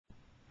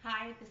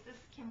Hi, this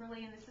is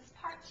Kimberly, and this is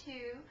part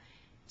two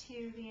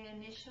to the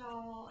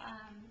initial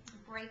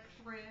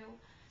breakthrough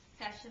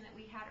session that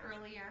we had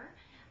earlier.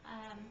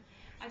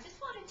 I just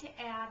wanted to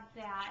add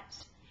that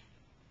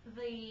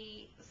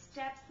the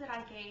steps that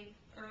I gave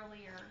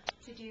earlier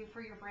to do for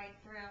your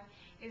breakthrough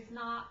is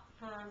not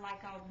for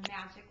like a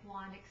magic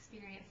wand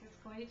experience. It's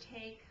going to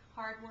take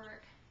hard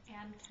work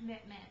and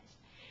commitment.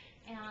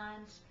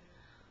 And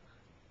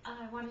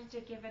I wanted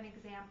to give an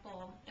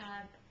example.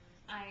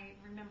 I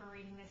remember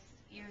reading this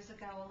years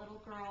ago. A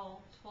little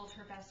girl told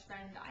her best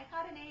friend, "I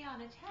got an A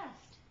on a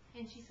test."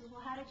 And she says, "Well,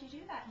 how did you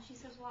do that?" And she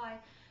says, "Well, I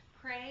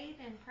prayed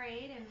and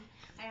prayed, and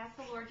I asked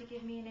the Lord to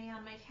give me an A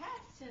on my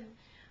test, and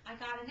I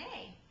got an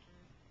A."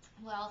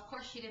 Well, of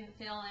course, she didn't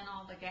fill in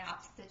all the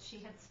gaps that she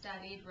had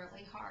studied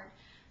really hard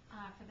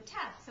for the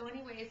test. So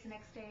anyways, the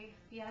next day,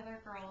 the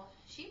other girl,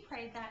 she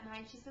prayed that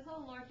night. She says,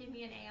 "Oh, Lord, give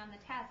me an A on the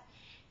test."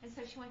 And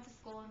so she went to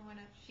school, and when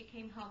she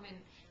came home and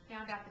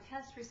found out the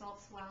test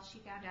results, well, she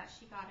found out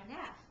she got an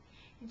F.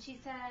 And she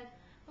said,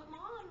 "But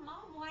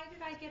Mom, why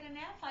did I get an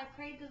F? I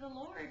prayed to the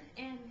Lord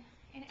and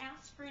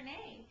asked for an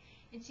A."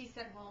 And she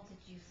said, "Well, did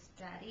you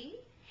study?"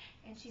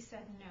 And she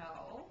said,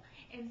 "No."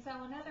 And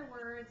so in other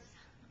words,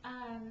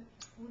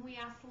 when we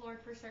ask the Lord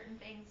for certain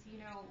things,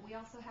 we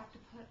also have to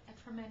put a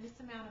tremendous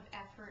amount of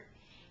effort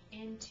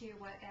into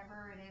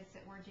whatever it is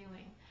that we're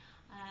doing.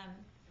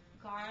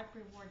 God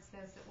rewards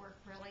those that work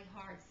really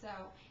hard. So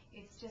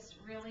it's just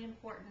really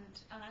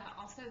important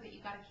also that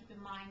you got to keep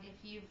in mind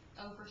if you've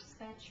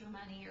overspent your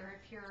money, or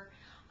if you're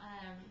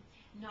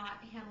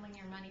not handling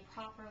your money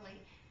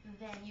properly,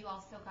 then you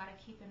also got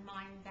to keep in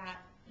mind that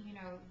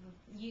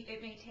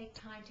it may take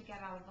time to get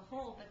out of the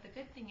hole, but the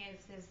good thing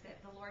is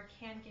that the Lord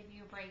can give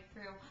you a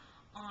breakthrough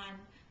on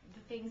the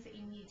things that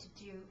you need to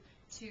do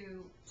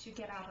to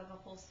get out of the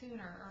hole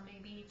sooner, or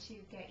maybe to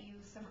get you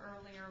some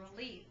earlier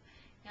relief.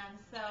 And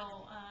so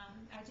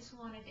I just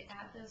wanted to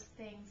add those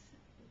things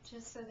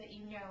just so that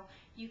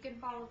you can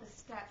follow the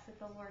steps that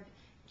the Lord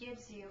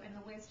gives you and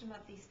the wisdom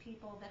of these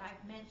people that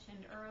I've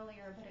mentioned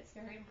earlier. But it's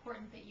very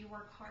important that you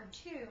work hard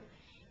too,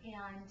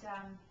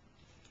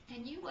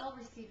 and you will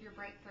receive your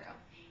breakthrough.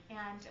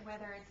 And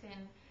whether it's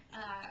in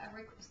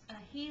a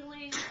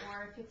healing,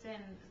 or if it's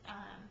in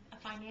a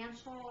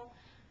financial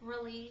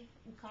relief,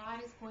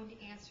 God is going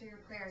to answer your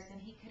prayers, and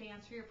He could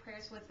answer your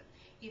prayers with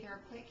either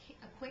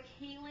a quick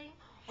healing,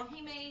 or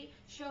He may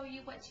show you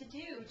what to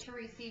do to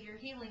receive your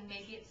healing.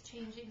 Maybe it's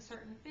changing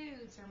certain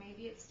foods, or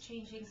maybe it's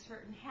changing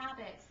certain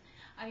habits.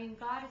 I mean,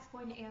 God is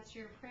going to answer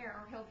your prayer,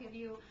 or He'll give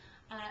you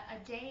a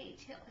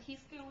date.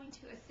 He's going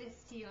to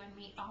assist you and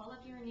meet all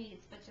of your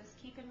needs, but just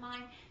keep in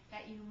mind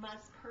that you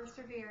must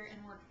persevere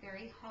and work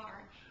very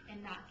hard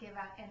and not give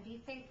up, and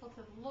be faithful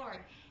to the Lord,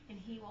 and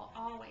He will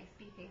always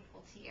be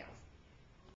faithful to you.